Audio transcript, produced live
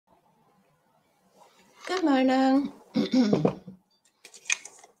Good morning.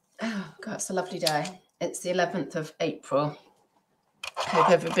 Oh, God, it's a lovely day. It's the 11th of April. Hope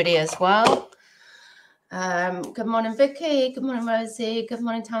everybody is well. Good morning, Vicky. Good morning, Rosie. Good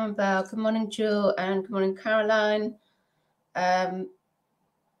morning, Tam and Belle. Good morning, Jewel. And good morning, Caroline. Karen's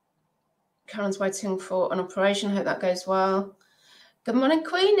waiting for an operation. Hope that goes well. Good morning,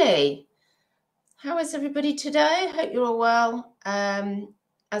 Queenie. How is everybody today? Hope you're all well.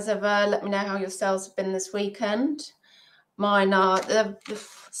 As ever, let me know how your sales have been this weekend. Mine are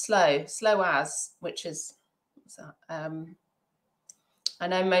slow as, which is, what's that? I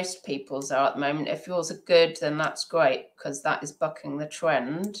know most people's are at the moment. If yours are good, then that's great, because that is bucking the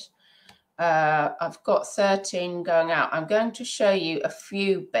trend. I've got 13 going out. I'm going to show you a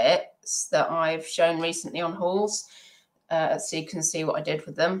few bits that I've shown recently on hauls, so you can see what I did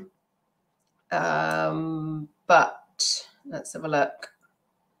with them. But let's have a look.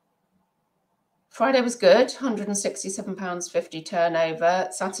 Friday was good, £167.50 turnover.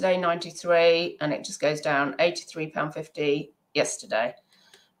 Saturday, 93, and it just goes down, £83.50 yesterday,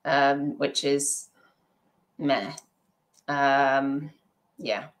 which is meh.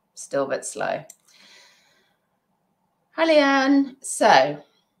 Yeah, still a bit slow. Hi, Leanne. So,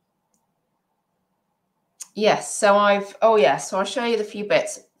 yes, so I'll show you the few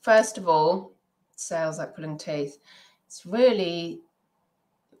bits. First of all, sales like pulling teeth. It's really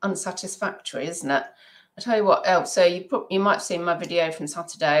unsatisfactory, isn't it? I tell you what else. So you might have seen my video from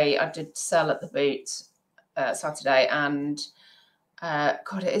Saturday. I did sell at the boot Saturday, and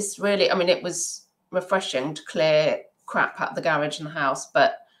God, it is really. I mean, it was refreshing to clear crap out of the garage and the house,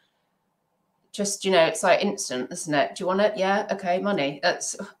 but just it's like instant, isn't it? Do you want it? Yeah, okay, money.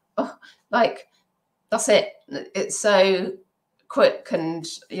 That's that's it. It's so quick, and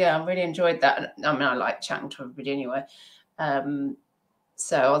yeah, I really enjoyed that. I mean, I like chatting to everybody anyway.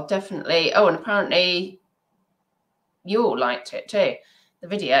 So I'll definitely, and apparently you all liked it too, the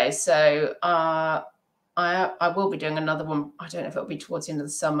video. So I will be doing another one. I don't know if it'll be towards the end of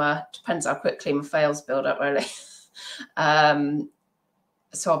the summer. Depends how quickly my fails build up, really.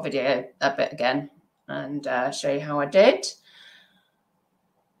 So I'll video a bit again and show you how I did.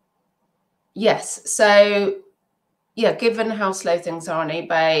 Yes, so yeah, given how slow things are on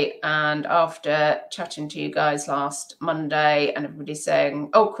eBay, and after chatting to you guys last Monday and everybody saying,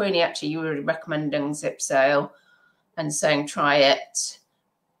 oh, Queenie, actually, you were recommending Zip Sale and saying, try it.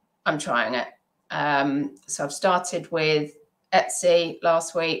 I'm trying it. So I've started with Etsy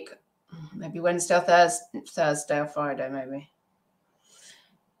last week, maybe Wednesday or Thursday or Friday, maybe.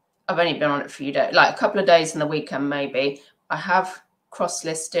 I've only been on it a few days, like a couple of days in the weekend, maybe. I have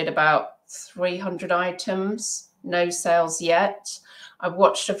cross-listed about 300 items. No sales yet. I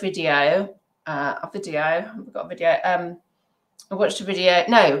watched a video. I watched a video.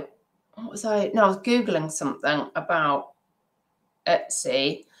 No, what was I? No, I was Googling something about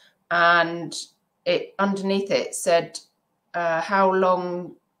Etsy, and it underneath it said how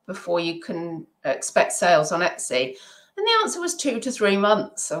long before you can expect sales on Etsy, and the answer was 2 to 3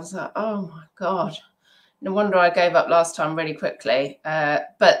 months. I was like, oh my God, no wonder I gave up last time really quickly.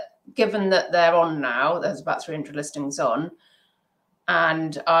 But given that they're on now, there's about 300 listings on,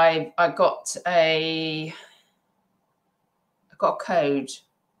 and I got a code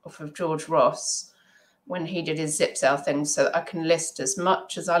off of George Ross when he did his Zip Sale thing, so that I can list as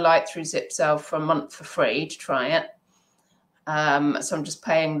much as I like through Zip Sale for a month for free to try it. So I'm just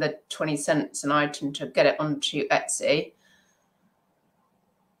paying the 20 cents an item to get it onto Etsy.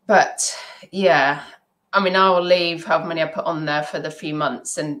 But yeah, I mean, I will leave however many I put on there for the few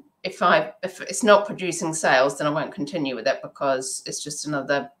months, and if it's not producing sales, then I won't continue with it, because it's just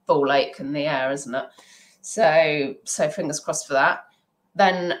another ball ache in the air, isn't it? So fingers crossed for that.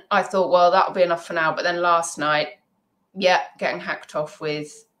 Then I thought, well, that'll be enough for now. But then last night, yeah, getting hacked off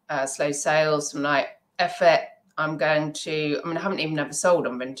with slow sales. I'm like, F it. I haven't even ever sold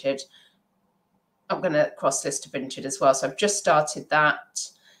on Vinted. I'm going to cross-list to Vinted as well. So I've just started that.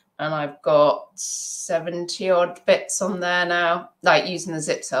 And I've got 70 odd bits on there now, like using the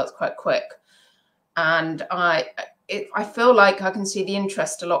Zip Sale. It's quite quick. And I feel like I can see the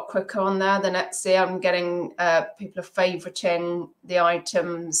interest a lot quicker on there than Etsy. I'm getting people are favoriting the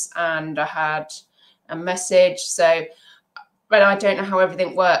items, and I had a message. So, but I don't know how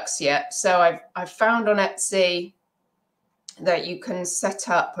everything works yet. So I've found on Etsy that you can set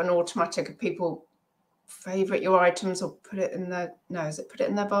up an automatic if people favorite your items or put it in their put it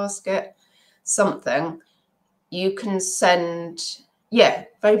in their basket, something. You can send,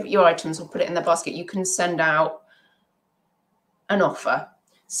 favorite your items or put it in their basket. You can send out an offer.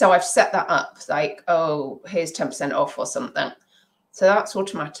 So I've set that up, like, oh, here's 10% off or something. So that's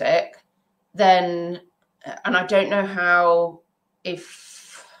automatic. Then And I don't know how,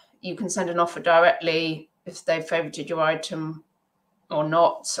 if you can send an offer directly if they favorited your item or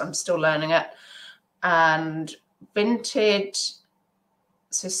not. I'm still learning it. And Vinted,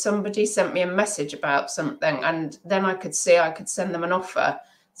 so somebody sent me a message about something, and then I could see I could send them an offer.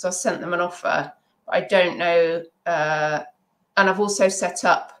 So I sent them an offer. I don't know. And I've also set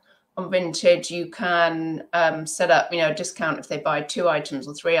up on Vinted, you can set up, a discount if they buy 2 items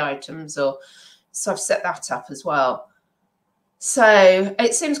or 3 items, or so I've set that up as well. So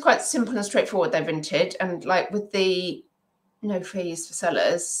it seems quite simple and straightforward though, Vinted. And like with the no fees for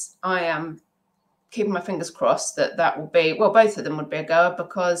sellers, I am keeping my fingers crossed that will be, well, both of them would be a goer,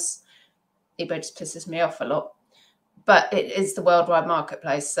 because eBay just pisses me off a lot. But it is the worldwide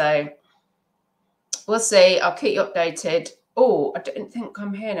marketplace, so we'll see. I'll keep you updated. Oh, I don't think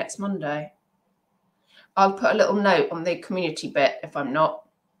I'm here next Monday. I'll put a little note on the community bit if I'm not.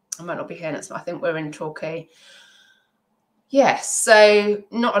 I might not be here next. I think we're in Torquay. Yes, so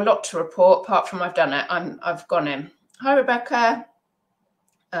not a lot to report apart from I've done it. I've gone in. Hi, Rebecca.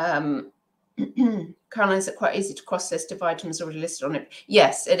 Caroline, is it quite easy to cross-list if items already listed on it?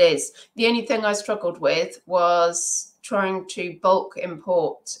 Yes, it is. The only thing I struggled with was trying to bulk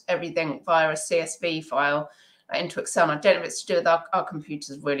import everything via a CSV file into Excel. And I don't know if it's to do with our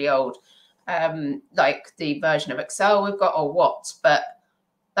computer's really old, like the version of Excel we've got or what, but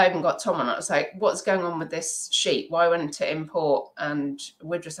I even got Tom on it. I was like, what's going on with this sheet? Why wouldn't it import? And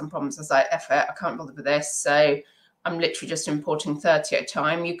with just some problems, I was like, F it, I can't bother with this. So I'm literally just importing 30 at a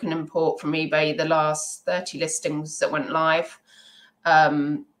time. You can import from eBay the last 30 listings that went live.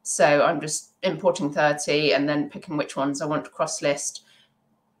 So I'm just importing 30 and then picking which ones I want to cross-list.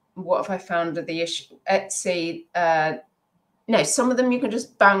 What have I found of the issue? Etsy, no, some of them you can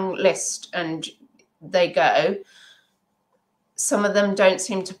just bang list and they go. Some of them don't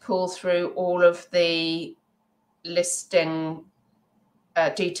seem to pull through all of the listing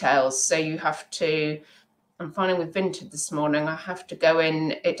details. So you have to, I'm finding with Vinted this morning, I have to go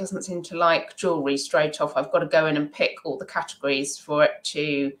in. It doesn't seem to like jewelry straight off. I've got to go in and pick all the categories for it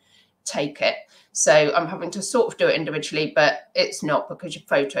to take it. So I'm having to sort of do it individually, but it's not, because your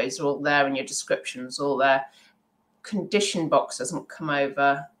photos are all there and your description's all there. Condition box doesn't come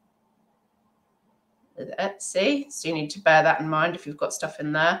over with Etsy, so you need to bear that in mind if you've got stuff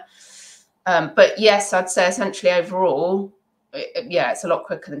in there. But yes, I'd say essentially overall, yeah, it's a lot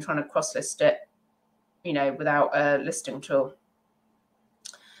quicker than trying to cross-list it, without a listing tool.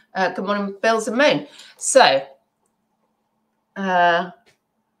 Good morning, Bills and Moon. So, yeah,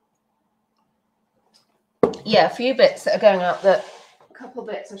 a few bits that are going up. A couple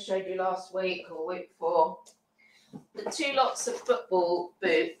bits I showed you last week or week before. The 2 lots of football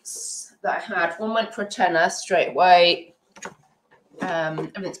boots that I had, one went for a tenner straight away.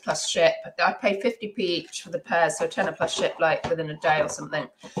 Everything's plus ship. I paid 50p each for the pair, so a tenner plus ship, like within a day or something.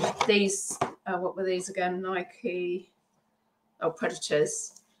 These, what were these again? Nike,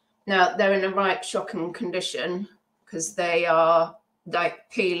 Predators. Now they're in a right shocking condition because they are like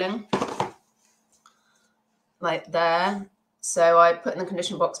peeling, like there. So I put in the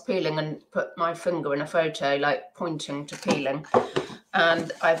condition box peeling and put my finger in a photo, like pointing to peeling.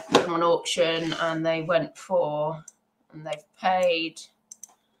 And I put them on auction and they went for, and they've paid,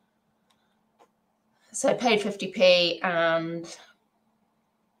 so I paid 50p and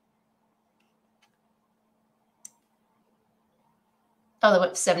they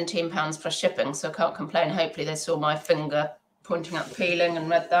went for £17 plus shipping. So I can't complain. Hopefully they saw my finger pointing at the peeling and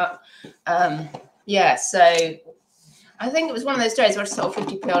read that. Yeah, so I think it was one of those days where I just thought,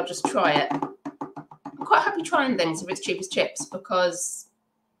 50p, I'll just try it. I'm quite happy trying things if it's cheap as chips, because,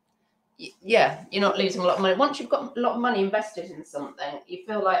 yeah, you're not losing a lot of money. Once you've got a lot of money invested in something, you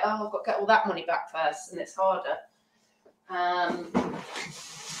feel like, oh, I've got to get all that money back first, and it's harder. I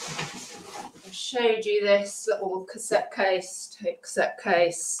showed you this little cassette case, tape cassette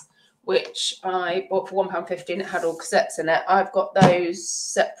case, which I bought for £1.50 and it had all cassettes in it. I've got those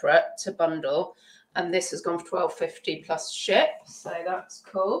separate to bundle. And this has gone for £12.50 plus ship, so that's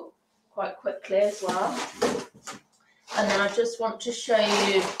cool. Quite quickly as well. And then I just want to show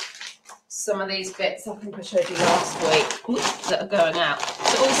you some of these bits I think I showed you last week that are going out.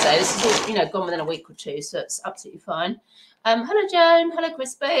 But also, this is all, gone within a week or two, so it's absolutely fine. Hello, Joan. Hello,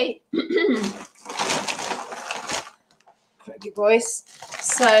 Crispy. Pretty voice.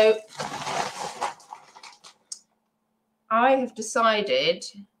 So I have decided,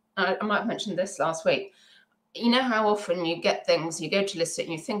 I might have mentioned this last week. You know how often you get things, you go to list it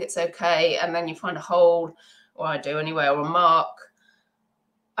and you think it's okay, and then you find a hole, or I do anyway, or a mark.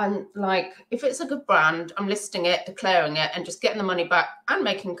 And like, if it's a good brand, I'm listing it, declaring it, and just getting the money back and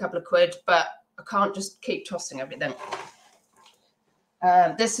making a couple of quid, but I can't just keep tossing everything.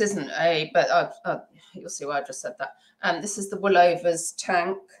 This isn't but you'll see why I just said that. This is the Woolovers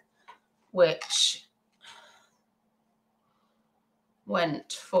tank, which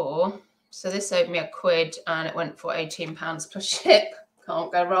went for, so this owed me £1 and it went for £18 plus ship.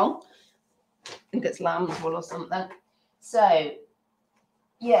 Can't go wrong. I think it's lamb's wool or something. So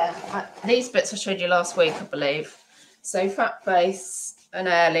yeah, these bits I showed you last week, I believe. So fat base, an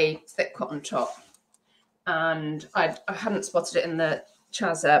Airlie thick cotton top, and I hadn't spotted it in the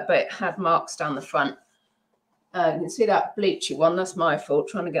Chazza, but it had marks down the front. You can see that bleachy one, that's my fault,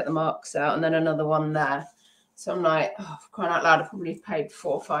 trying to get the marks out, and then another one there. So I'm like, oh, for crying out loud, I probably paid £4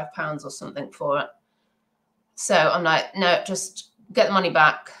 or £5 or something for it. So I'm like, no, just get the money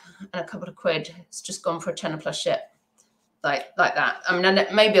back and a couple of quid. It's just gone for a tenner plus ship, like that. I mean,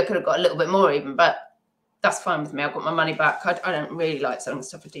 maybe I could have got a little bit more even, but that's fine with me. I've got my money back. I don't really like selling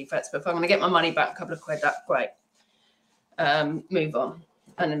stuff for defects, but if I'm going to get my money back, a couple of quid, that's great. Move on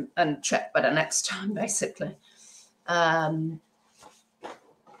and check better next time, basically.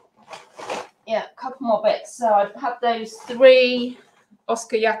 Yeah, a couple more bits. So I had those 3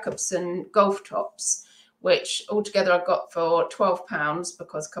 Oscar Jacobson golf tops, which altogether I got for £12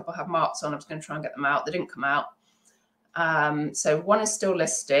 because a couple have marks on. I was going to try and get them out. They didn't come out. So one is still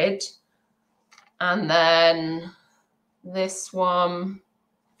listed. And then this one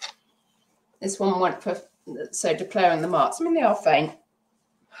went for, so declaring the marks. I mean, they are faint.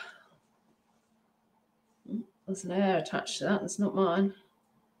 There's an air attached to that. That's not mine.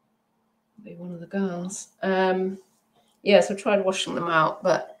 Be one of the girls. Yeah, so I tried washing them out,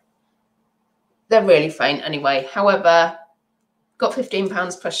 but they're really faint anyway. However, got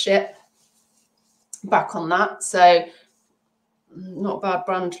 £15 plus ship back on that, so not a bad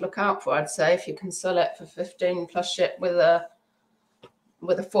brand to look out for, I'd say, if you can sell it for 15 plus ship with a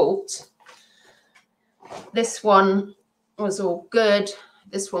fault. This one was all good.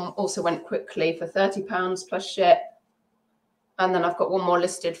 This one also went quickly for £30 plus ship. And then I've got one more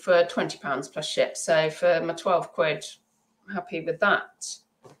listed for £20 plus ship. So for my 12 quid, I'm happy with that.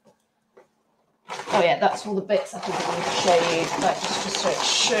 Oh yeah, that's all the bits I think I'm going to show you. Like just to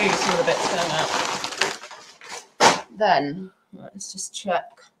show you some of the bits going out. Then, let's just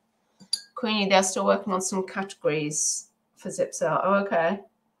check. Queenie, they're still working on some categories for Zip Sale. Oh, okay.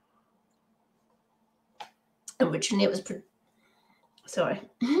 Originally it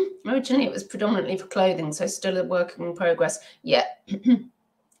was predominantly for clothing, so still a work in progress. Yeah.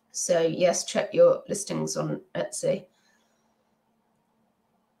 So yes, check your listings on Etsy.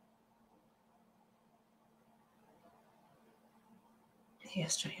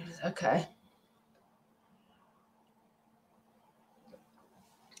 Yes, okay.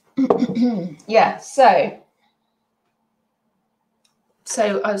 Yeah, so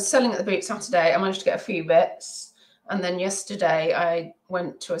I was selling at the boot Saturday. I managed to get a few bits. And then yesterday I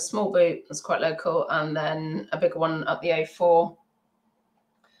went to a small boot that's quite local and then a bigger one at the A4.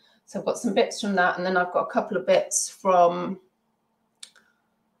 So I've got some bits from that. And then I've got a couple of bits from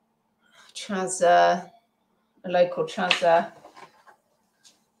Chazza, a local Chazza.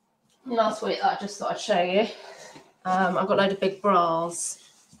 Last week I just thought I'd show you. I've got a load of big bras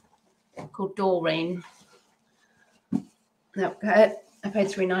called Doreen. Okay, I paid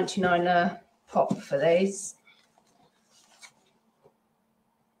 $3.99 a pop for these.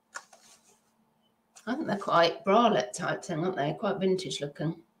 I think they're quite bralette type thing, aren't they? Quite vintage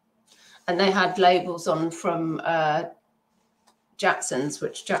looking. And they had labels on from Jackson's,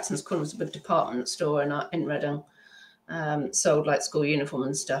 which Jackson's Corner was a big department store in Reading. Sold like school uniform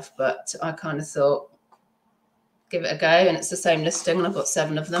and stuff, but I kind of thought, give it a go, and it's the same listing, and I've got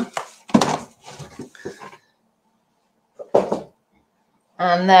 7 of them.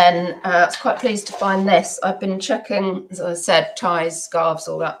 And then I was quite pleased to find this. I've been checking, as I said, ties, scarves,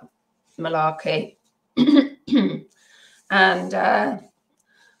 all that malarkey. And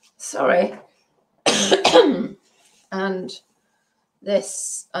sorry. And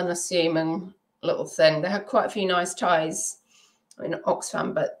this unassuming little thing. They had quite a few nice ties in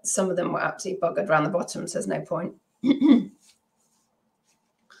Oxfam, but some of them were absolutely buggered around the bottom, so there's no point.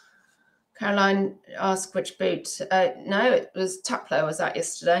 Caroline asked which boot. No, it was Taplow. Was that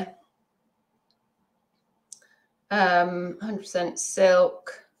yesterday? 100%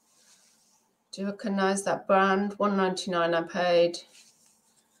 silk. Do you recognise that brand? $1.99 I paid.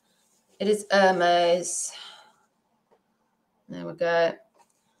 It is Hermes. There we go.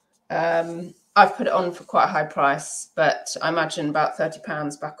 I've put it on for quite a high price, but I imagine about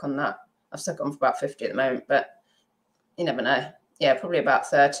 £30 back on that. I've stuck it on for about 50 at the moment, but you never know. Yeah, probably about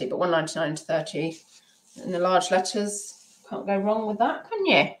 30, but $1.99 to 30 in the large letters. Can't go wrong with that, can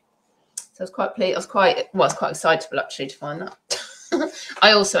you? So I was quite pleased. I was quite excitable actually to find that.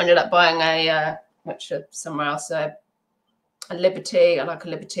 I also ended up buying a which are somewhere else, a Liberty. I like a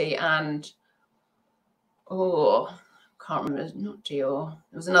Liberty, and can't remember. Not Dior.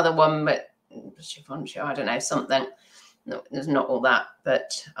 There was another one, but Givenchy. I don't know, something. No, there's not all that,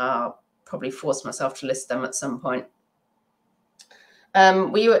 but I'll probably force myself to list them at some point.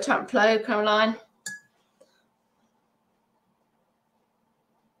 Were you at Taplow, Caroline?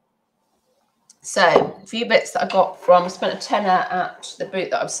 So a few bits that I got from, I spent a tenner at the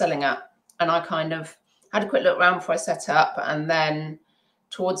booth that I was selling at, and I kind of had a quick look around before I set up, and then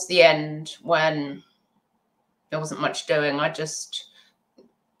towards the end when there wasn't much doing, I just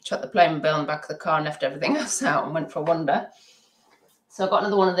chucked the Playmobil in the back of the car and left everything else out and went for a wander. So I got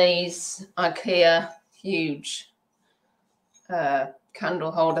another one of these IKEA huge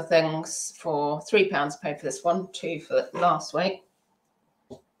candle holder things for £3 paid for this one, 2 for last week.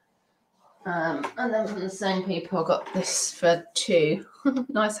 And then from the same people, I got this for 2.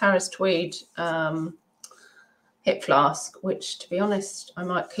 Nice Harris Tweed hip flask, which, to be honest, I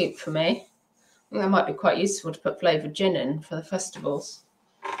might keep for me. I think that might be quite useful to put flavoured gin in for the festivals.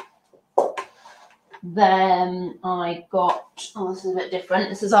 Then I got, this is a bit different.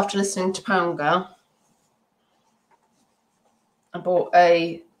 This is after listening to Pound Girl. I bought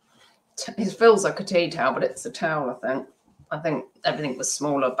it feels like a tea towel, but it's a towel, I think. I think everything was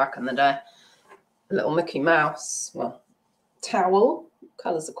smaller back in the day. A little Mickey Mouse, towel.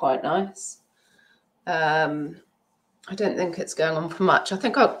 Colours are quite nice. I don't think it's going on for much. I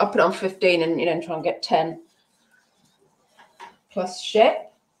think I'll put it on 15 and, try and get 10 plus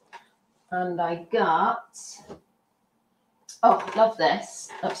ship. And I got, love this.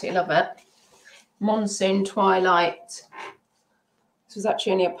 Absolutely love it. Monsoon Twilight. This was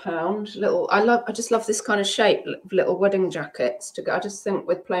actually only £1. I just love this kind of shape, little wedding jackets to go. I just think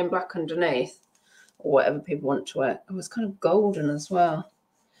with plain black underneath, or whatever people want to wear. Oh, it's kind of golden as well.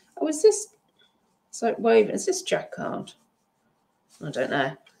 Oh, is this? It's like woven. Is this jacquard? I don't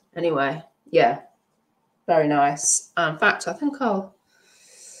know. Anyway, yeah, very nice. In fact, I think I'll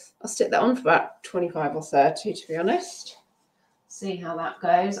stick that on for about 25 or 30, to be honest. See how that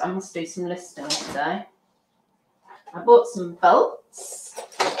goes. I must do some listing today. I bought some belts.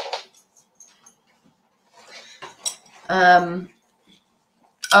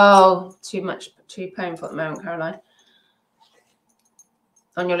 Too painful at the moment, Caroline.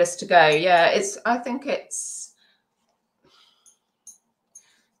 On your list to go. Yeah, I think it's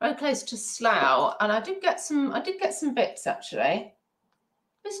very close to Slough, and I did get some bits actually.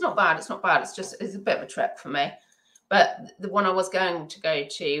 It's not bad. It's a bit of a trek for me. But the one I was going to go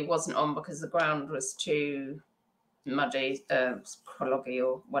to wasn't on because the ground was too muddy, cloggy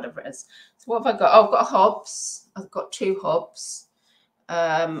or whatever it is. So what have I got? I've got a hobs. I've got 2 hobs.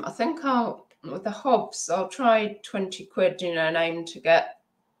 I think with the hobs, I'll try 20 quid, and aim to get,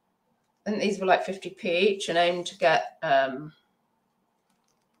 I think these were like 50p each, and aim to get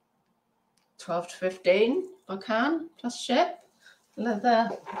 12 to 15 if I can, plus ship. Leather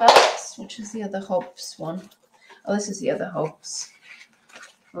belts, which is the other hobs one. Oh, this is the other hobs.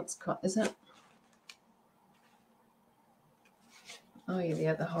 Is it? Oh, you're the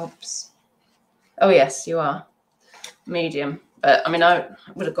other hobs. Oh, yes, you are. Medium. But, I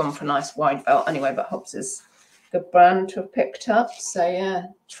would have gone for a nice wide belt anyway, but Hobbs is a good brand to have picked up. So, yeah,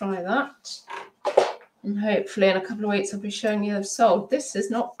 try that. And hopefully in a couple of weeks I'll be showing you they've sold. This is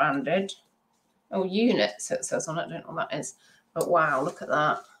not branded. Oh, units it says on it. I don't know what that is. But, wow, look at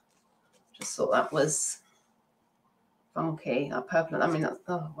that. Just thought that was funky. That purple.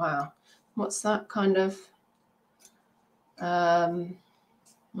 Oh, wow. What's that kind of... what am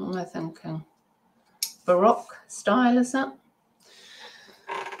I thinking? Baroque style, is that?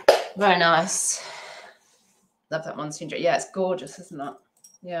 Very nice. Love that Monsoon. Yeah, it's gorgeous, isn't it?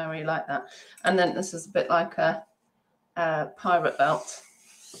 Yeah, I really like that. And then this is a bit like a pirate belt.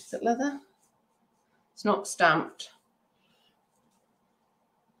 Is it leather? It's not stamped.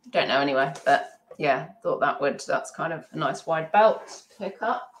 Don't know anyway, but yeah, thought that's kind of a nice wide belt to pick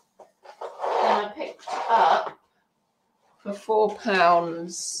up. Then I picked up for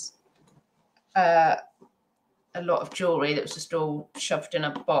 £4 a lot of jewellery that was just all shoved in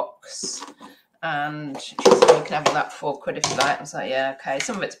a box, and she said, you can have all that for £4 if you like. I was like, yeah, okay.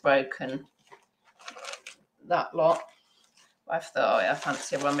 Some of it's broken, that lot. But I thought, I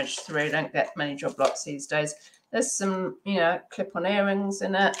fancy a rummage through. Don't get many job lots these days. There's some, clip-on earrings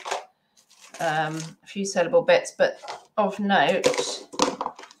in it, a few sellable bits, but of note,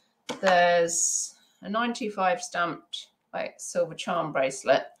 there's a 925 stamped silver charm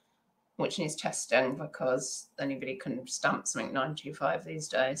bracelet, which needs testing because anybody can stamp something 925 these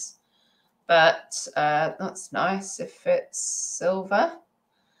days. but that's nice if it's silver.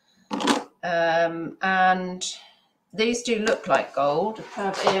 And these do look like gold. A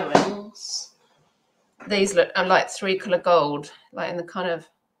pair of earrings. These look like 3-colour gold, like in the kind of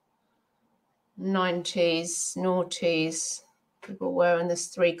 90s, noughties. People wearing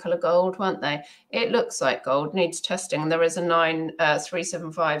this 3-colour gold, weren't they? It looks like gold, needs testing. There is a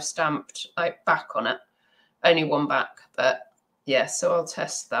 9375 stamped like back on it. Only one back, but yeah, so I'll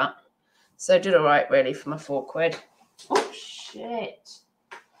test that. So I did all right, really, for my £4. Oh, shit.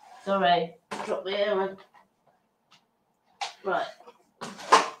 Sorry, dropped the earring. Right.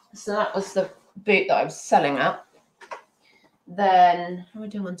 So that was the boot that I was selling at. Then, how are we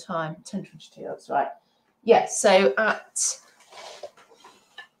doing on time? 10:22, that's right. Yeah, so at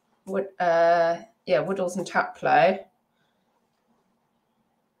Woodall's and Taplow,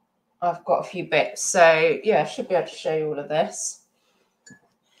 I've got a few bits. So, yeah, I should be able to show you all of this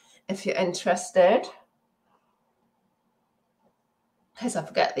if you're interested. In case I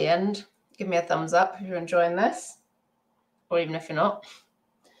forget at the end, give me a thumbs up if you're enjoying this, or even if you're not.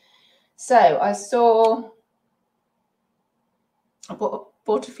 So I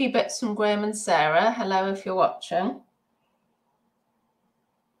bought a few bits from Graham and Sarah. Hello if you're watching.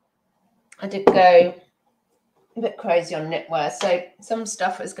 I did go a bit crazy on knitwear, so some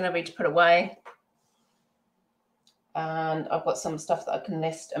stuff is going to be to put away, and I've got some stuff that I can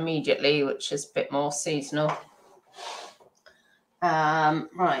list immediately, which is a bit more seasonal.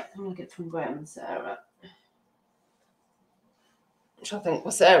 Right, I'm going to get from Graham and Sarah, which I think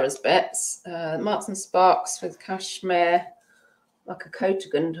were Sarah's bits. Marks and Sparks with cashmere, like a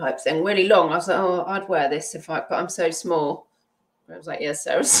coatigan type thing, really long. I was like, oh, I'd wear this but I'm so small. I was like, yeah,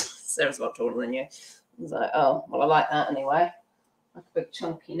 Sarah's a lot taller than you. I was like, oh, well, I like that anyway. Like a big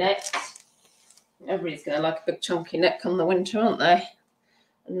chunky neck. Everybody's going to like a big chunky neck on the winter, aren't they?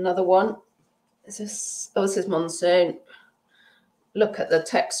 Another one. This is Monsoon. Look at the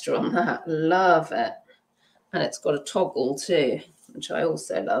texture on that. Love it. And it's got a toggle too, which I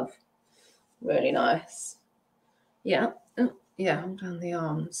also love. Really nice. Yeah. Oh, yeah, I'm down the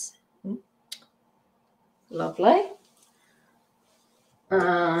arms. Lovely.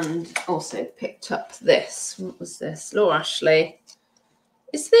 And also picked up this. What was this? Laura Ashley.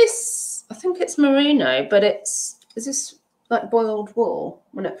 Is this, I think it's merino, but is this like boiled wool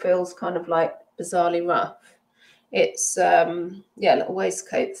when it feels kind of like bizarrely rough? It's, yeah, a little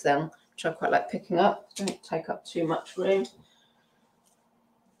waistcoat thing, which I quite like picking up. Don't take up too much room.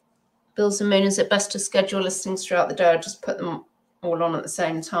 Bills and Moon, is it best to schedule listings throughout the day or just put them all on at the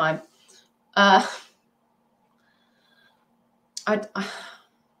same time? I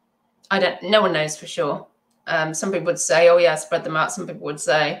don't, no one knows for sure. Some people would say, oh yeah, spread them out. Some people would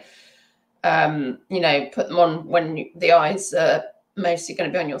say, you know, put them on when the eyes are mostly going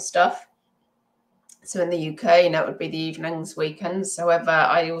to be on your stuff. So in the UK, you know, it would be the evenings, weekends. However,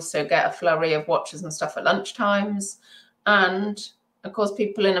 I also get a flurry of watches and stuff at lunchtimes. And of course,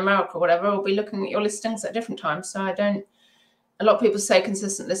 people in America or whatever will be looking at your listings at different times. So a lot of people say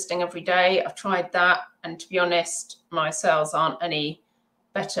consistent listing every day. I've tried that. And to be honest, my sales aren't any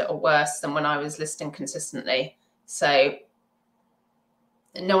better or worse than when I was listing consistently. So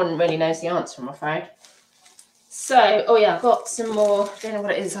no one really knows the answer, I'm afraid. So, oh yeah, I've got some more, I don't know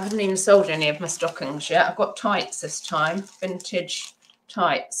what it is. I haven't even sold any of my stockings yet. I've got tights this time, vintage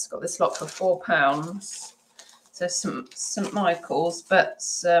tights. Got this lot for £4. So some St. Michael's, but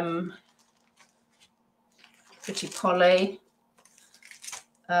some Pretty Polly,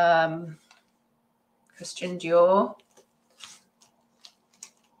 Christian Dior,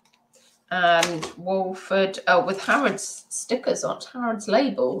 and Walford, with Harrods stickers on, Harrods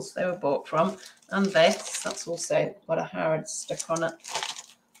labels they were bought from, and that's also got a Harrods sticker on it.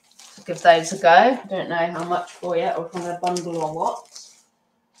 So give those a go. I don't know how much for yet, or if I'm going to bundle or what.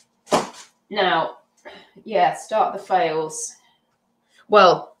 Now, yeah, start the fails.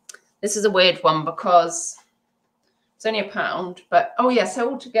 Well, this is a weird one because it's only £1, but oh yeah, so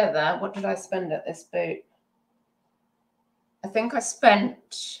altogether, what did I spend at this boot? I think I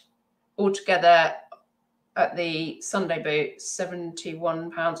spent altogether at the Sunday boot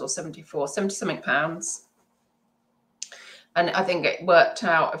 £71 or 74, 70 something pounds. And I think it worked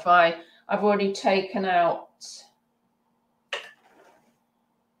out if I've already taken out,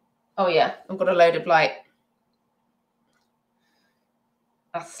 oh yeah, I've got a load of like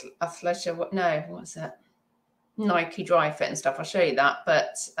athleisure, no, what's that? Nike Dry Fit and stuff. I'll show you that,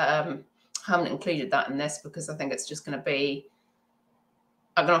 but I haven't included that in this because I think it's just going to be,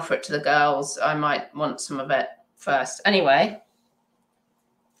 I can offer it to the girls. I might want some of it first. Anyway,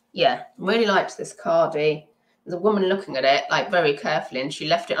 yeah, really liked this cardie. There's a woman looking at it like very carefully, and she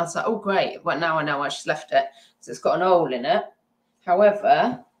left it. I was like, oh great, well now I know why she's left it, because it's got an hole in it.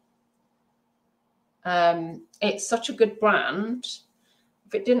 However, it's such a good brand.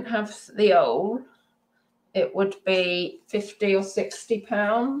 If it didn't have the hole, it would be £50 or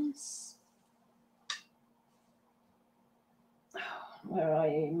 £60. Where are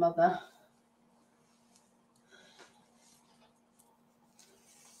you, mother?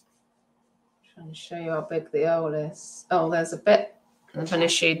 Trying to show you how big the hole is. Oh, there's a bit of an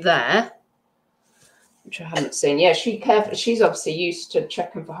issue there, which I haven't seen. Yeah, she's obviously used to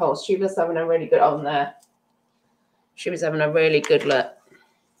checking for holes. She was having a really good on there. She was having a really good look.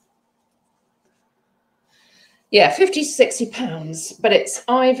 Yeah, £50 to £60, but it's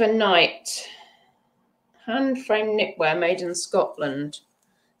Ivanite hand frame knitwear made in Scotland.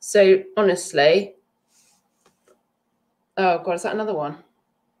 So honestly, oh god, is that another one?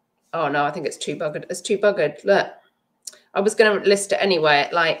 Oh no, I think it's too buggered. It's too buggered. Look, I was going to list it anyway.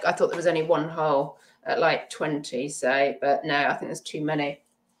 Like I thought there was only one hole at like 20, say, but no, I think there's too many.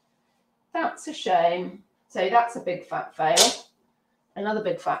 That's a shame. So that's a big fat fail. Another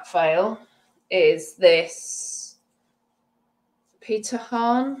big fat fail is this Peter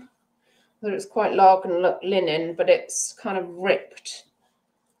Hahn. It's quite large and look linen, but it's kind of ripped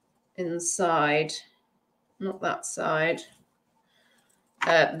inside. Not that side.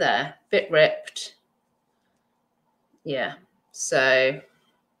 There, bit ripped. Yeah, so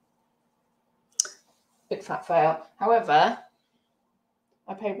big fat fail. However,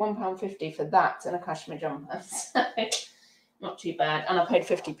 I paid £1.50 for that and a cashmere jumper. So not too bad. And I paid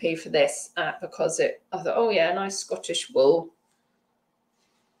 50p for this because I thought, oh yeah, nice Scottish wool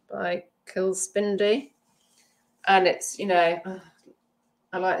by Kilspindy. And it's, you know,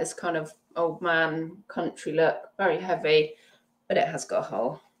 I like this kind of old man country look, very heavy, but it has got a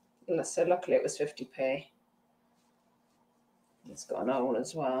hole. So luckily it was 50p. It's got an hole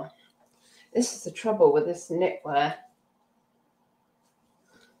as well. This is the trouble with this knitwear.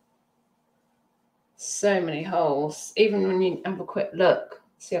 So many holes, even when you have a quick look.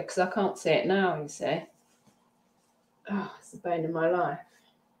 See, because I can't see it now, you see. Oh, it's the bane of my life.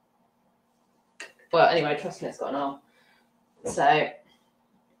 Well, anyway, trust me, it's got an hole. So,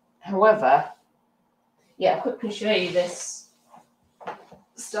 however, yeah, I'll quickly show you this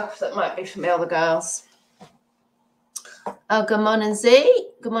stuff that might be for me, other girls. Oh, good morning, Z.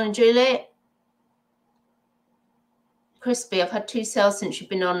 Good morning, Julie. Crispy, I've had 2 sales since you've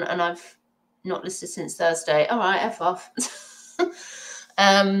been on, and I've not listed since Thursday. All right, F off.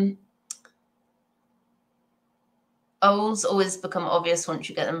 Holes always become obvious once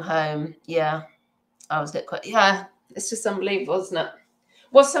you get them home. Yeah, I always get quite, yeah, it's just unbelievable, isn't it?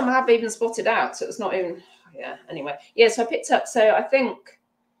 Well, some have even spotted out, so it's not even, yeah, anyway. Yeah, so I picked up, so I think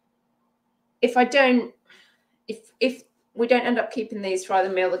if we don't end up keeping these for either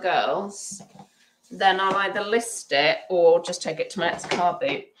me or the girls, then I'll either list it or just take it to my ex-car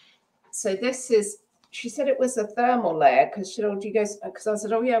boot. So this is, she said it was a thermal layer because she said, oh, do you guys, because I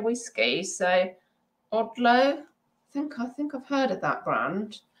said, oh yeah, we ski. So Odlo, I think I've heard of that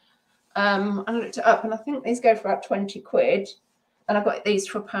brand. I looked it up and I think these go for about 20 quid. And I got these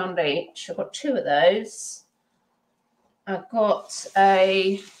for £1 each. I got 2 of those. I got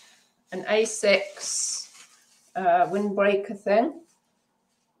an A6 windbreaker thing.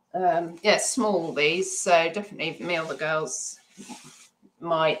 Yeah, small these, so definitely me or the girls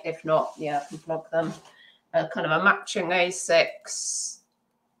might, if not, yeah, I can plug them. Kind of a matching A6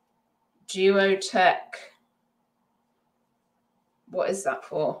 Duotech. What is that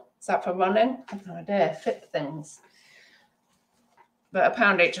for? Is that for running? I have no idea. Fit things. But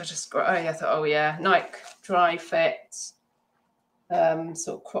 £1 each, I just got, I thought, oh yeah, Nike Dry Fit, sort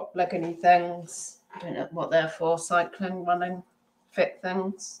of crop legging things. I don't know what they're for, cycling, running, fit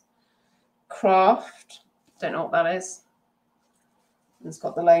things. Craft, don't know what that is. It's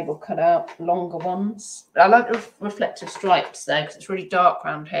got the label cut out, longer ones. I like the reflective stripes though, because it's really dark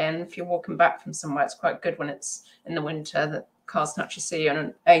around here. And if you're walking back from somewhere, it's quite good when it's in the winter. The cars can actually see you on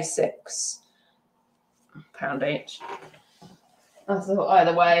an A6. £1 each. I thought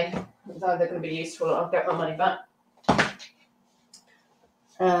either way, it's either going to be useful or I'll get my money back.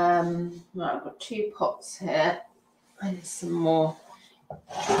 Right, I've got 2 pots here and some more.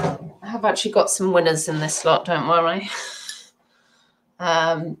 I've actually got some winners in this lot, don't worry.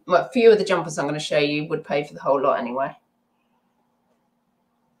 Well, a few of the jumpers I'm going to show you would pay for the whole lot anyway.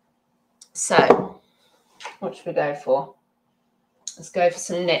 So, what should we go for? Let's go for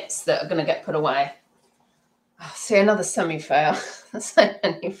some knits that are going to get put away. Oh, see, another semi-fail. So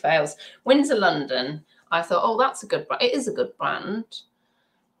many fails. Windsor London. I thought, oh, that's a good brand. It is a good brand.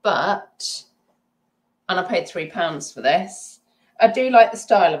 But and I paid £3 for this. I do like the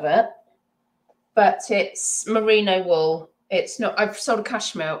style of it, but it's merino wool. It's not. I've sold a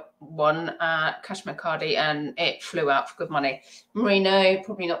cashmere one, cashmere cardi, and it flew out for good money. Merino,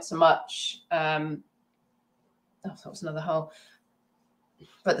 probably not so much. Oh, that was another hole.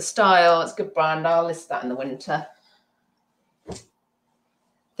 But the style, it's a good brand. I'll list that in the winter.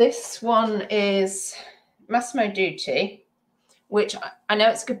 This one is Massimo Dutti, which I know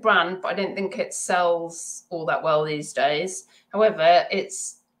it's a good brand, but I don't think it sells all that well these days. However,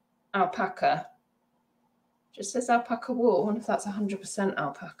 it's alpaca. Just says alpaca wool. I wonder if that's 100%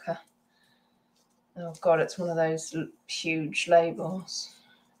 alpaca. Oh God, it's one of those huge labels.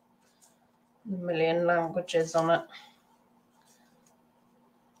 A million languages on it.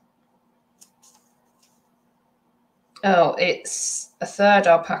 Oh, it's a third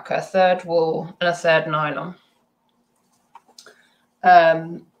alpaca, a third wool, and a third nylon.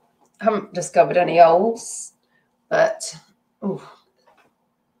 Haven't discovered any olds, but oh,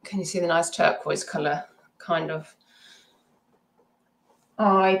 can you see the nice turquoise colour? Kind of.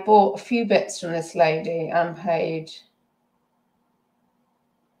 I bought a few bits from this lady and paid,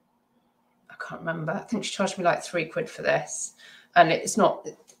 I can't remember, I think she charged me like £3 for this, and it's not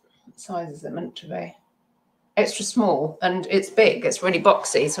the sizes they're meant to be. Extra small, and it's big, it's really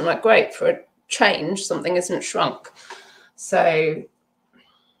boxy, so I'm like, great, for a change something isn't shrunk. So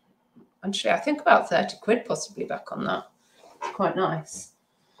actually I think about £30 possibly back on that. It's quite nice.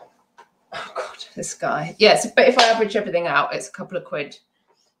 Oh God, this guy. Yes, but if I average everything out, it's a couple of quid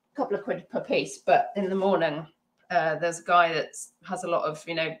per piece. But in the morning, there's a guy that has a lot of,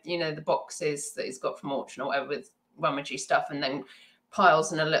 you know, the boxes that he's got from auction or whatever with rummagey stuff, and then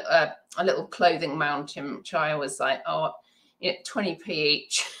piles in a little clothing mountain, which I was like, oh, 20p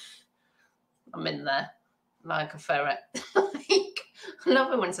each. I'm in there like a ferret. I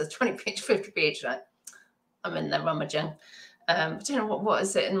love it when it says 20p each, 50p each. Like, I'm in there rummaging. I don't know what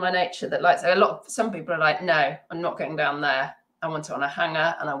is it in my nature that likes it. Some people are like, no, I'm not going down there. I want it on a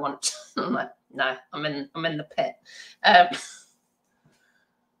hanger, and I'm like, no, I'm in the pit.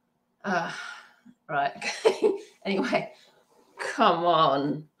 Right. Okay. Anyway, come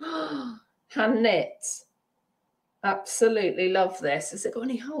on. Hand knit. Absolutely love this. Has it got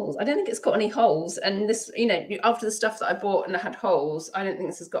any holes? I don't think it's got any holes. And this, after the stuff that I bought and it had holes, I don't think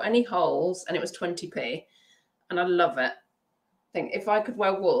this has got any holes, and it was 20p. And I love it. I think if I could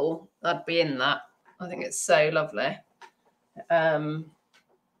wear wool, I'd be in that. I think it's so lovely.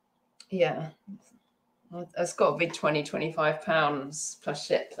 Yeah, it's got to be £20-25 plus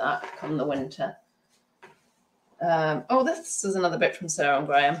ship that come the winter. Oh, this is another bit from Sarah and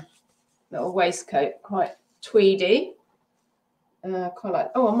Graham. Little waistcoat, quite tweedy. Quite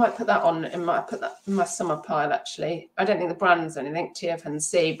like. Oh, I might put that on. Put that in my summer pile. Actually, I don't think the brand's anything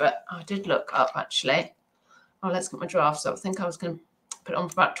TFNC, but I did look up actually. Oh, let's get my drafts up. I think I was going to put it on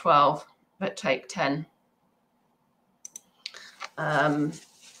for about 12, but take 10.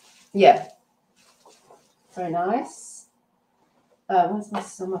 Yeah, very nice. Where's my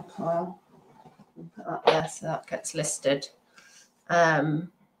summer pile? I'll put that there so that gets listed.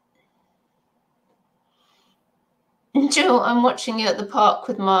 Jill, I'm watching you at the park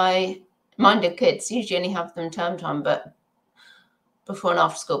with my minded kids. Usually only have them term time, but before and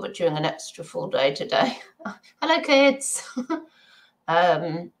after school, but during an extra full day today. Hello, kids.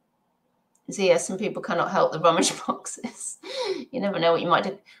 So yeah, some people cannot help the rummage boxes. You never know what you might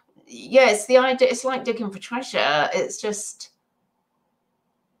do. Yeah, it's the idea. It's like digging for treasure. It's just,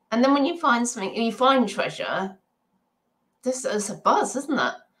 and then when you find something, you find treasure. This is a buzz, isn't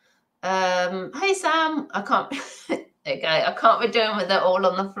it? Hey Sam, I can't. Okay, I can't be doing with it all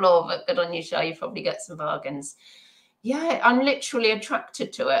on the floor, but good on you, Shah. You probably get some bargains. Yeah, I'm literally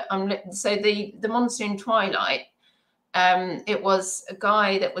attracted to it. So the Monsoon Twilight. It was a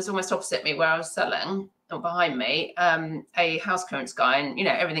guy that was almost opposite me where I was selling, or behind me, a house clearance guy, and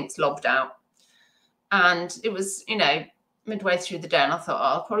everything's lobbed out. And it was, midway through the day, and I thought,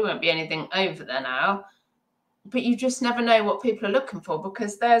 oh, probably won't be anything over there now. But you just never know what people are looking for,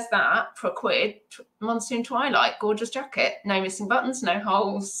 because there's that for £1, Monsoon Twilight, gorgeous jacket, no missing buttons, no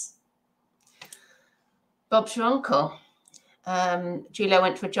holes. Bob's your uncle. Julia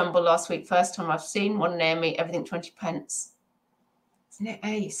went to a jumble last week, first time I've seen one near me, everything 20p. Isn't it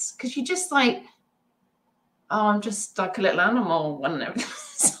ace? Because you just like, oh, I'm just like a little animal.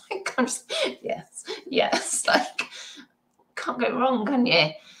 It's like, I'm just, yes, like, can't go wrong, can you?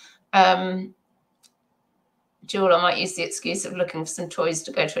 Jewel, I might use the excuse of looking for some toys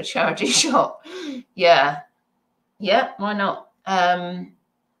to go to a charity shop. Yeah, why not?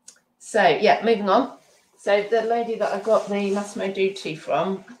 So yeah, moving on. So the lady that I got the Massimo Dutti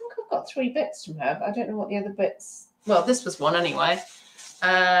from, I think I've got 3 bits from her, but I don't know what the other bits. Well, this was one anyway.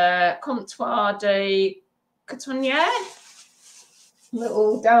 Comptoir de Cotonnier.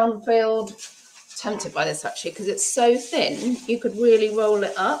 Little downfilled. Tempted by this actually because it's so thin. You could really roll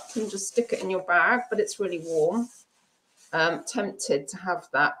it up and just stick it in your bag, but it's really warm. Tempted to have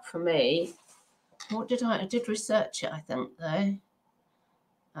that for me. What did I did research it, I think, though.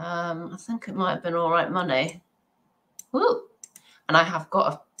 I think it might have been all right money. Ooh. And I have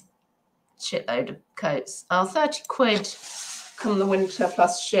got a shitload of coats. Oh, 30 quid come the winter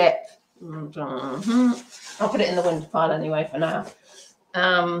plus ship. I'll put it in the winter pile anyway for now.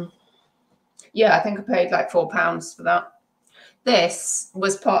 Yeah, I think I paid like £4 for that. This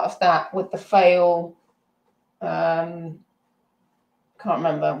was part of that with the fail. Can't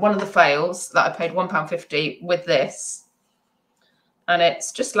remember. One of the fails that I paid £1.50 with this. And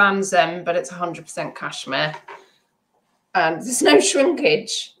it's just Land's End, but it's 100% cashmere. And there's no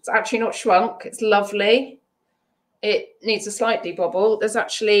shrinkage. It's actually not shrunk. It's lovely. It needs a slight debobble. There's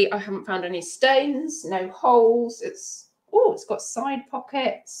actually, I haven't found any stains, no holes. It's got side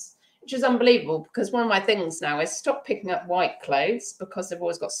pockets, which is unbelievable because one of my things now is stop picking up white clothes because they've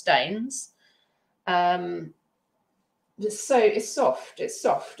always got stains. It's soft. It's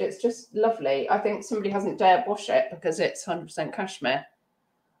just lovely. I think somebody hasn't dared wash it because it's 100% cashmere.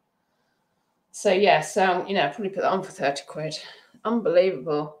 So yes, probably put that on for 30 quid.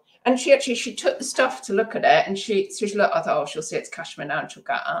 Unbelievable. And she took the stuff to look at it, and she looked. I thought, oh, she'll see it's cashmere now, and she'll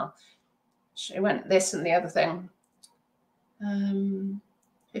go, oh. She went this and the other thing.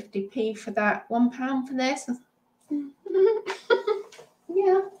 50p for that, £1 for this.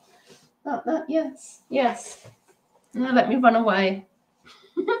 Yeah, that yes. Now let me run away.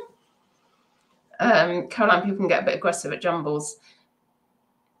 Caroline, people can get a bit aggressive at jumbles.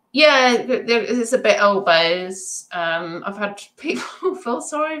 Yeah, it's a bit elbows. I've had people feel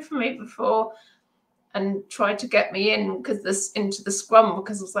sorry for me before and tried to get me in into the scrum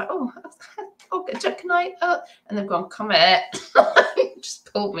because I was like, oh, can I? And they've gone, come here.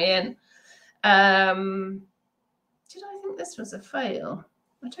 Just pulled me in. Did I think this was a fail?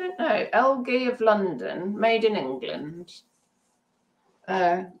 I don't know. Elgie of London, made in England.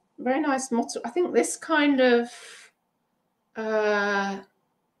 Very nice motto. I think this kind of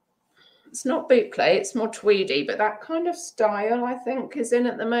it's not boucle, it's more tweedy, but that kind of style I think is in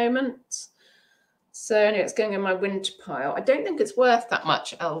at the moment. So anyway, it's going in my winter pile. I don't think it's worth that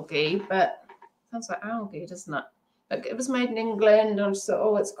much, Elgie, but it sounds like algae, doesn't it? But it was made in England, and I just thought,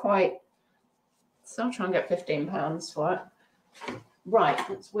 oh, it's quite. So I'll try and get £15 for it. Right,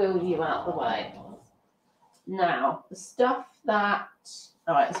 let's wheel you out of the way. Now, the stuff that.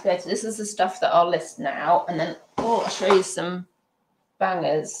 All right, let's go to this. Is the stuff that I'll list now, and then I'll show you some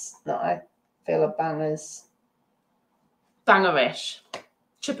bangers that I feel are bangers. Bangerish.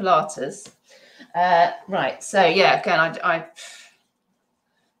 Chipolatas. Right, so yeah, again, I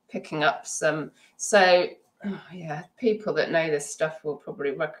picking up some. So, yeah, people that know this stuff will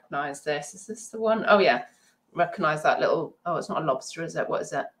probably recognise this. Is this the one? Oh, yeah, recognise that little. Oh, it's not a lobster, is it? What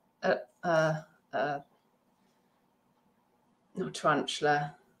is it? Not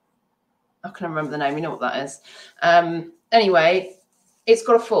tarantula. I can't remember the name. You know what that is. Anyway, it's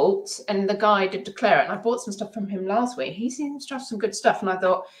got a fault, and the guy did declare it. And I bought some stuff from him last week. He seems to have some good stuff, and I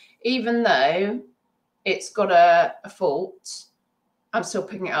thought, even though it's got a fault, I'm still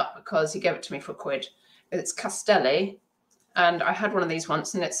picking it up because he gave it to me for £1. It's Castelli, and I had one of these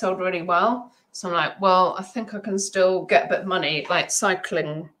once, and it sold really well. So I'm like, well, I think I can still get a bit of money, like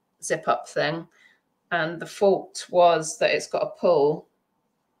cycling zip-up thing. And the fault was that it's got a pull.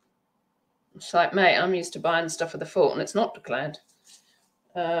 It's like, mate, I'm used to buying stuff with a fault, and it's not declared.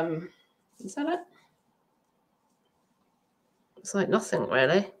 Is that it? It's like nothing,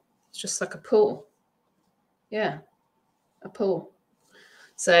 really. It's just like a pull. Yeah, a pull.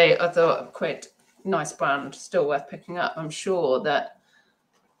 So I thought, quite nice brand, still worth picking up. I'm sure that,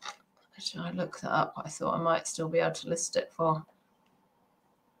 actually, I looked that up. I thought I might still be able to list it for.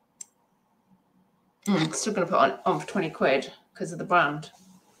 Still going to put on for 20 quid because of the brand.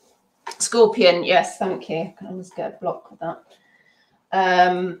 Scorpion, yes, thank you. I must get a block with that.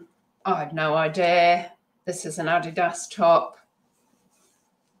 I had no idea. This is an Adidas top.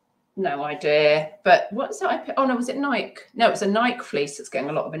 No idea. But what's that I picked? Oh, no, was it Nike? No, it was a Nike fleece that's getting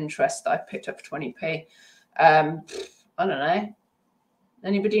a lot of interest that I picked up for 20p. I don't know.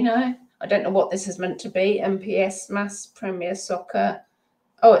 Anybody know? I don't know what this is meant to be. MPS, Mass Premier Soccer.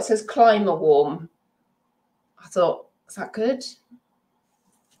 Oh, it says Climber Warm. I thought, is that good?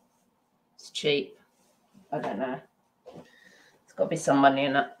 It's cheap. I don't know. There's got to be some money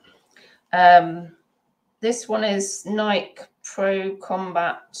in it. This one is Nike Pro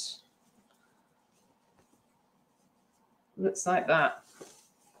Combat Looks like that.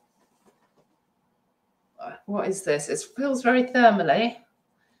 What is this? It feels very thermally.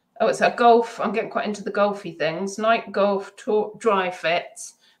 Oh, it's a golf. I'm getting quite into the golfy things. Night Golf Dry Fit.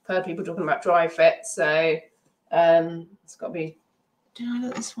 I've heard people talking about dry fit. So it's got to be... Did I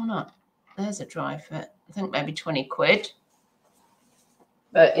look this one up? There's a dry fit. I think maybe 20 quid.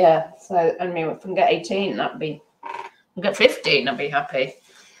 But yeah, so I mean, if we can get 18, that'd be... We'll get 15, I'd be happy.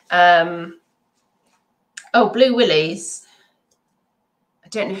 Oh, Blue Willies. I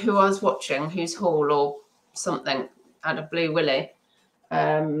don't know who I was watching, whose haul or something had a Blue Willy.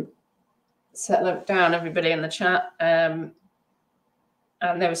 Settle down, everybody in the chat. And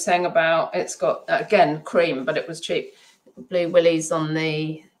they were saying about, it's got, again, cream, but it was cheap. Blue Willies on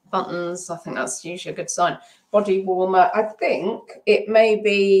the buttons. I think that's usually a good sign. Body warmer. I think it may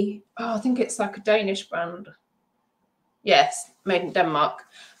be, I think it's like a Danish brand. Yes, made in Denmark.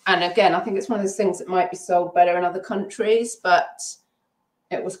 And again, I think it's one of those things that might be sold better in other countries, but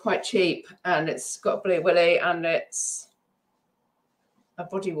it was quite cheap, and it's got a Blue Willy, and it's a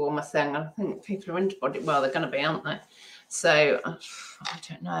body warmer thing. I think people are into well, they're going to be, aren't they? So I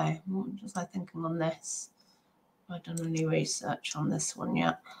don't know. What was I thinking on this? Have I done any research on this one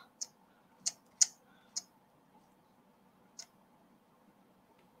yet?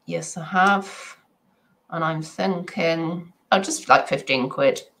 Yes, I have. And I'm thinking, just like 15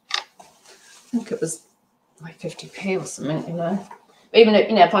 quid. I think it was like 50p or something, you know. Even if,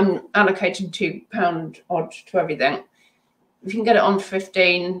 if I'm allocating £2 odd to everything, if you can get it on for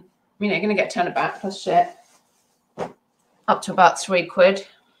 15, you're going to get 10 back plus shit. Up to about 3 quid.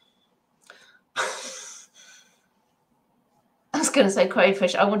 I was going to say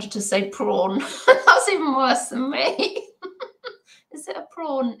crayfish. I wanted to say prawn. That's even worse than me. Is it a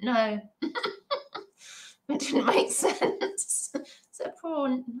prawn? No. It didn't make sense. Is it a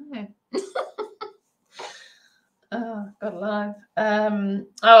prawn? No. Oh, God alive.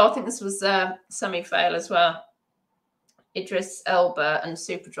 I think this was a semi-fail as well. Idris Elba and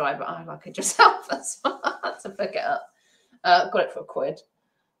Superdry. I like Idris Elba as well. I had to pick it up. Got it for £1.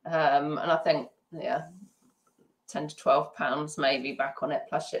 And I think, yeah, 10 to 12 pounds maybe back on it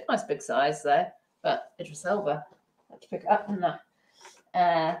plus shit. Nice big size there. But Idris Elba. I had to pick it up, didn't I?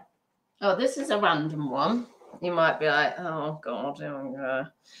 Oh, this is a random one. You might be like, oh God,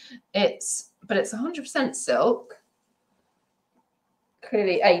 but it's 100% silk.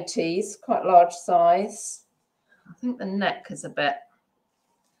 Clearly 80s, quite large size. I think the neck is a bit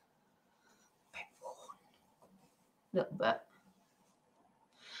worn, a little bit.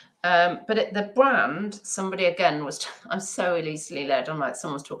 But the brand, somebody again was, I'm so easily led. I'm like,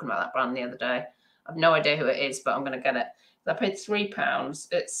 someone was talking about that brand the other day. I've no idea who it is, but I'm going to get it. I paid £3.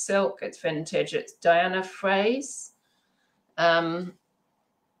 It's silk, it's vintage, it's Diana Phrase. And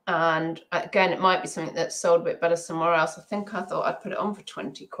again, it might be something that's sold a bit better somewhere else. I thought I'd put it on for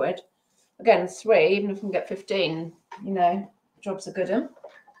 20 quid. Again, 3, even if we can get 15, jobs are good.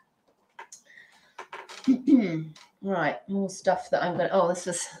 Right, more stuff that I'm going to,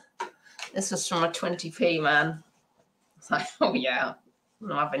 this was from a 20p man. It's like, oh yeah,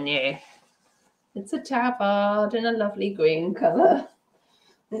 I'm having you. It's a tabard in a lovely green colour.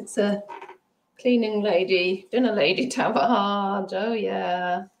 It's a cleaning lady, dinner lady tabard. Oh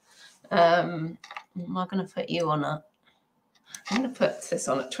yeah. Am I going to put you on it? I'm going to put this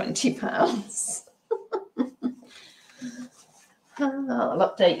on at £20. I'll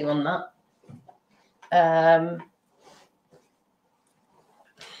update you on that.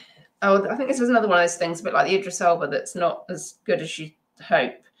 I think this is another one of those things, a bit like the Idris Elba, that's not as good as you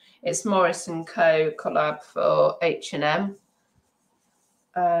hope. It's Morris & Co. collab for H&M.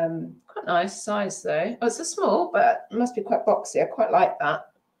 Quite nice size though. Oh, it's a small, but it must be quite boxy. I quite like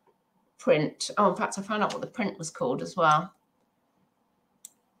that print. Oh, in fact, I found out what the print was called as well.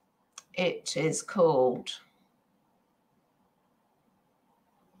 It is called...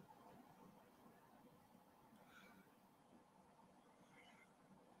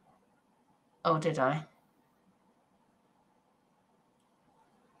 Oh, did I?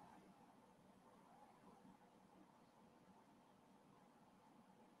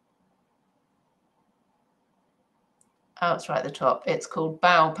 Oh, it's right at the top. It's called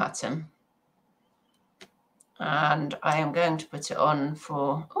Bow Pattern. And I am going to put it on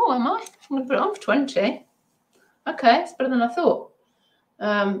for... Oh, am I? I'm going to put it on for 20. Okay, it's better than I thought.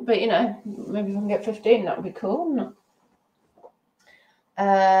 But, maybe if I can get 15, that would be cool.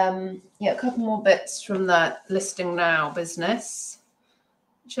 Yeah, a couple more bits from that listing now business.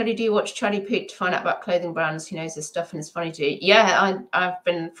 Charlie, do you watch Charlie Peak to find out about clothing brands? He knows this stuff and it's funny to you. Yeah, I've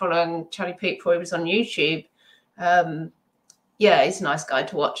been following Charlie Peak before he was on YouTube. Yeah, he's a nice guy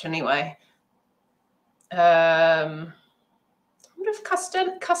to watch anyway. wonder if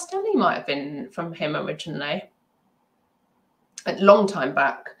Castelli might have been from him originally. A long time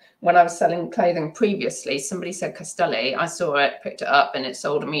back when I was selling clothing previously, somebody said Castelli. I saw it, picked it up, and it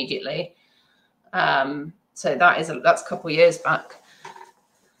sold immediately. So that's a couple of years back.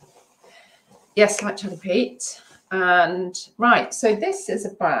 Yes, like Chili Pete. And right, so this is a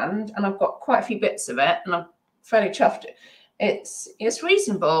brand, and I've got quite a few bits of it, and I'm fairly chuffed. It's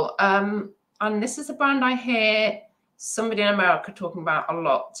reasonable. And this is a brand I hear somebody in America talking about a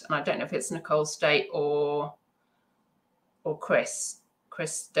lot, and I don't know if it's Nicole State or Chris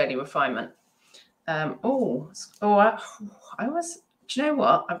Daily Refinement. I was, do you know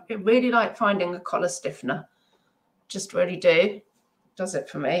what? I really like finding a collar stiffener. Just really do. Does it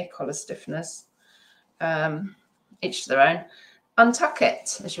for me, collar stiffeners. Each to their own. Untuck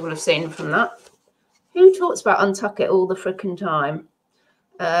It, as you will have seen from that. Who talks about Untuck It all the frickin' time?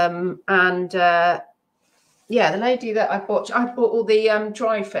 Yeah, the lady that I bought all the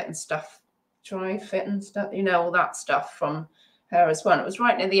dry fit and stuff, you know, all that stuff from her as well. It was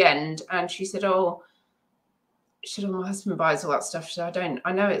right near the end, and she said, "Oh, my husband buys all that stuff." She said,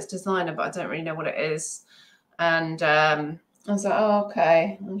 I know it's designer, but I don't really know what it is. And I was like, "Oh,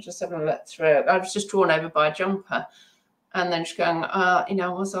 okay." I was just having a look through it. I was just drawn over by a jumper. And then she's going, you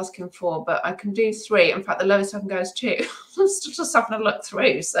know, I was asking for, but I can do 3. In fact, the lowest I can go is 2. I was just having a look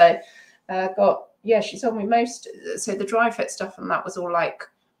through. So she sold me most. So the dry fit stuff, and that was all like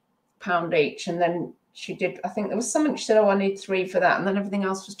 £1 each. And then she did, I think there was something she said, "Oh, I need 3 for that." And then everything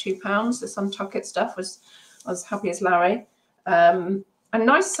else was £2. This Untuck It stuff I was happy as Larry. And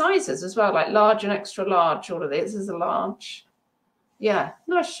nice sizes as well, like large and extra large. All of this is a large. Yeah,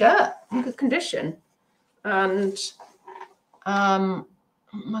 nice shirt, in good condition. And am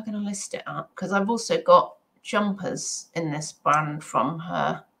I going to list it up? Because I've also got jumpers in this brand from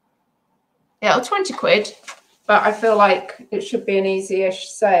her. Yeah, 20 quid, but I feel like it should be an easy-ish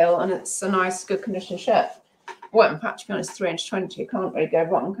sale, and it's a nice, good condition shirt. Well, in fact, to be honest, 320, you can't really go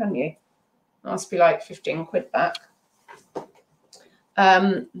wrong, can you? It must be like 15 quid back.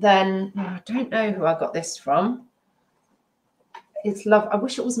 Then I don't know who I got this from. It's love. I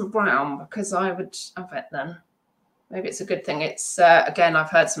wish it wasn't brown, because I would have it then. Maybe it's a good thing. It's, again, I've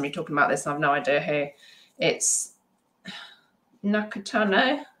heard somebody talking about this. I have no idea who. It's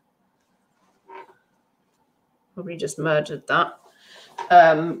Nakatano. Probably just murdered that.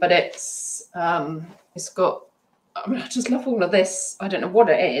 But it's got, I mean, I just love all of this. I don't know what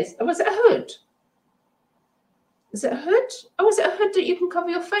it is. Oh, is it a hood? Is it a hood? Oh, is it a hood that you can cover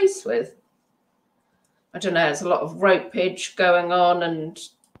your face with? I don't know. There's a lot of ropage going on and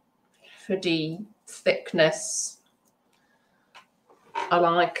hoodie thickness. I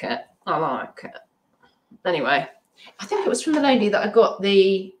like it. I like it. Anyway, I think it was from the lady that I got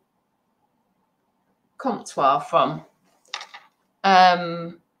the comptoir from.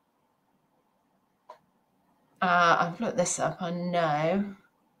 I've looked this up, I know.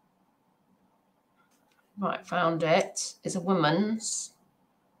 Right, found it. It's a woman's.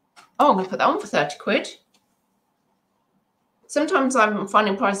 Oh, I'm going to put that on for 30 quid. Sometimes I'm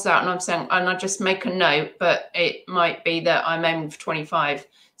finding prices out and I just make a note, but it might be that I'm aiming for 25.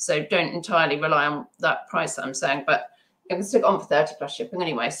 So don't entirely rely on that price that I'm saying, but I can stick it on for 30 plus shipping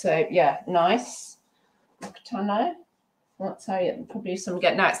anyway. So yeah, nice. Nakatano. That's how you probably some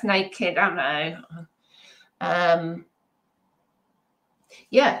get. Now it's naked, I know.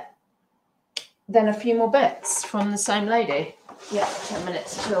 Yeah. Then a few more bits from the same lady. Yeah, 10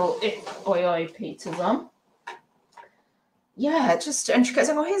 minutes till Oi Peter's on. Yeah, and she goes,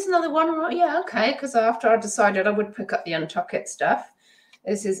 "Oh, here's another one." Right, yeah, okay. Because after I decided I would pick up the Untuck It stuff.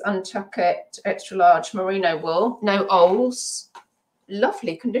 This is Untuck It extra large merino wool, no Oles.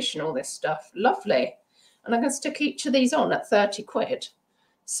 Lovely condition, all this stuff. Lovely. And I'm going to stick each of these on at 30 quid.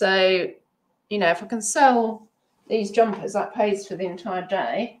 So, you know, if I can sell these jumpers, that pays for the entire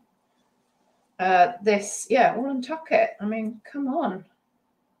day. This, yeah, all Untuck It. I mean, come on.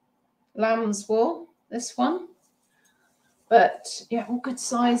 Lamb's wool, this one. But yeah, all good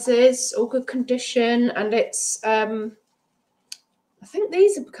sizes, all good condition. And it's, I think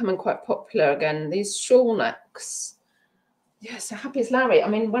these are becoming quite popular again, these shawl necks. Yeah, so happy as Larry. I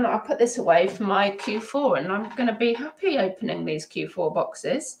mean, when I put this away for my Q4, and I'm going to be happy opening these Q4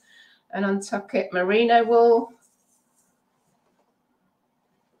 boxes. And Untuck It merino wool.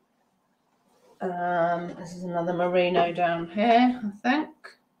 This is another merino down here, I think.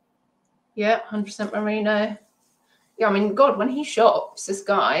 Yeah, 100% merino. Yeah, I mean, God, when he shops, this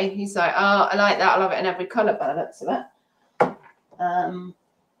guy, he's like, "Oh, I like that. I love it in every colour by the looks of it."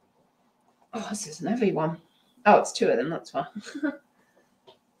 Oh, this is an heavy one. Oh, it's 2 of them, that's why.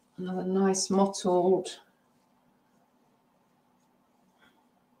 Another nice mottled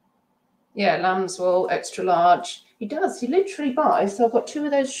Yeah, lamb's wool, extra large. He does. He literally buys. So I've got 2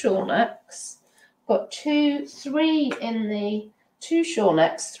 of those shawl necks. Got 3 in the 2 shawl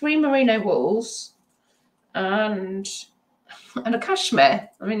necks, 3 merino wools, and a cashmere.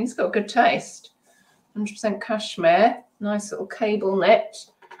 I mean, he's got good taste. 100% cashmere. Nice little cable knit.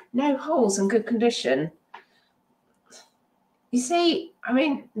 No holes, in good condition. You see, I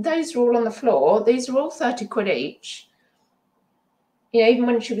mean, those are all on the floor. These are all 30 quid each. You know, even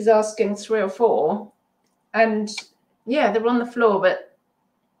when she was asking 3 or 4, and yeah, they're on the floor, but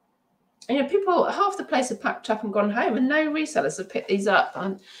you know, people, half the place have packed up and gone home, and no resellers have picked these up.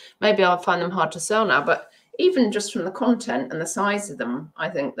 And maybe I'll find them hard to sell now, but even just from the content and the size of them, I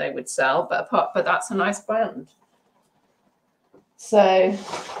think they would sell. But that's a nice brand. So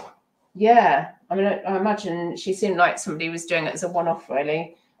yeah, I mean, I imagine she seemed like somebody was doing it as a one-off,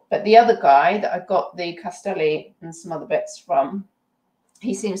 really. But the other guy that I got the Castelli and some other bits from,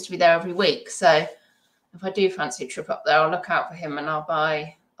 he seems to be there every week. So if I do fancy a trip up there, I'll look out for him and I'll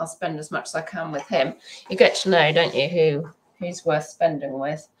spend as much as I can with him. You get to know, don't you, who's worth spending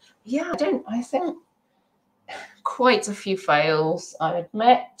with. Yeah, I think quite a few fails, I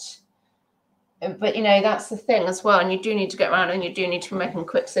admit. But, you know, that's the thing as well. And you do need to get around and you do need to be making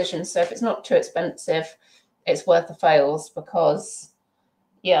quick decisions. So if it's not too expensive, it's worth the fails because,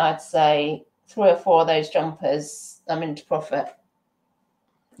 yeah, I'd say 3 or 4 of those jumpers, I'm into profit.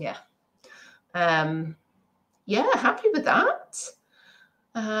 Yeah. Yeah, happy with that.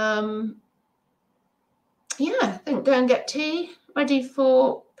 Yeah, I think go and get tea ready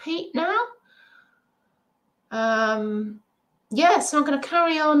for Pete now. Yeah, so I'm going to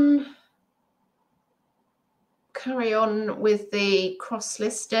carry on with the cross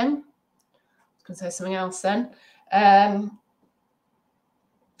listing. I was going to say something else then.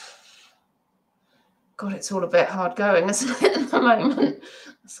 God, it's all a bit hard going, isn't it, at the moment?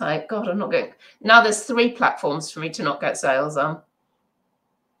 It's like, God, I'm not getting... Now there's 3 platforms for me to not get sales on.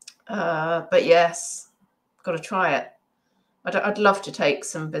 But yes, got to try it. I'd love to take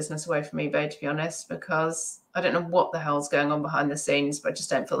some business away from eBay, to be honest, because I don't know what the hell's going on behind the scenes, but I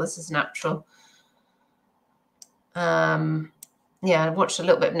just don't feel this is natural. Yeah, I watched a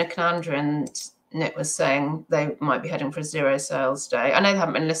little bit of Nick and Andrew, and Nick was saying they might be heading for a 0 sales day. I know they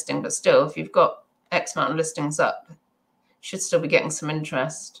haven't been listing, but still, if you've got X amount of listings up, you should still be getting some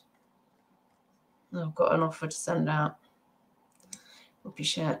interest. Oh, I've got an offer to send out. Would be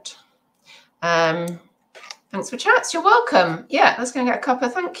shit. Thanks for chats. You're welcome. Yeah, let's go and get a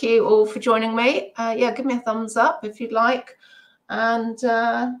cuppa. Thank you all for joining me. Yeah, give me a thumbs up if you'd like. And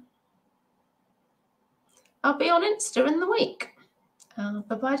I'll be on Insta in the week.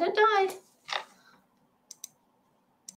 Bye-bye, don't die.